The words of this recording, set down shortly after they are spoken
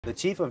The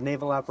Chief of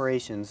Naval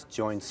Operations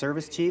joined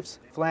service chiefs,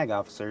 flag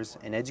officers,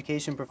 and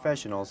education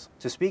professionals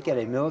to speak at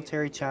a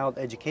Military Child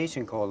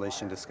Education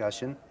Coalition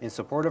discussion in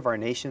support of our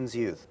nation's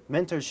youth.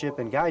 Mentorship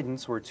and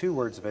guidance were two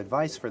words of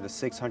advice for the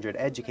 600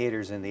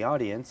 educators in the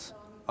audience.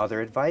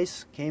 Other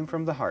advice came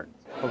from the heart.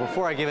 Well,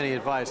 before I give any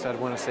advice, I'd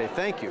want to say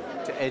thank you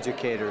to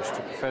educators,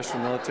 to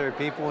professional military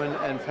people,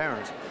 and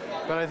parents.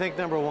 But I think,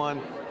 number one,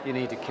 you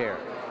need to care.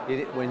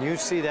 When you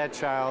see that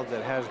child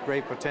that has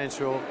great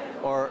potential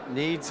or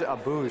needs a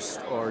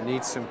boost or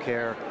needs some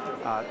care,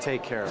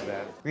 take care of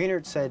that.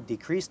 Greenert said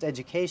decreased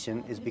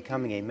education is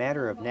becoming a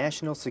matter of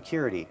national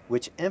security,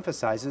 which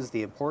emphasizes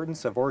the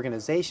importance of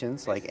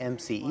organizations like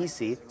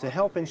MCEC to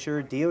help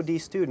ensure DoD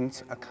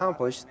students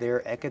accomplish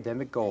their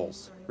academic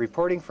goals.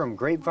 Reporting from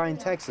Grapevine,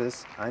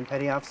 Texas, I'm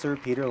Petty Officer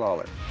Peter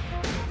Lawler.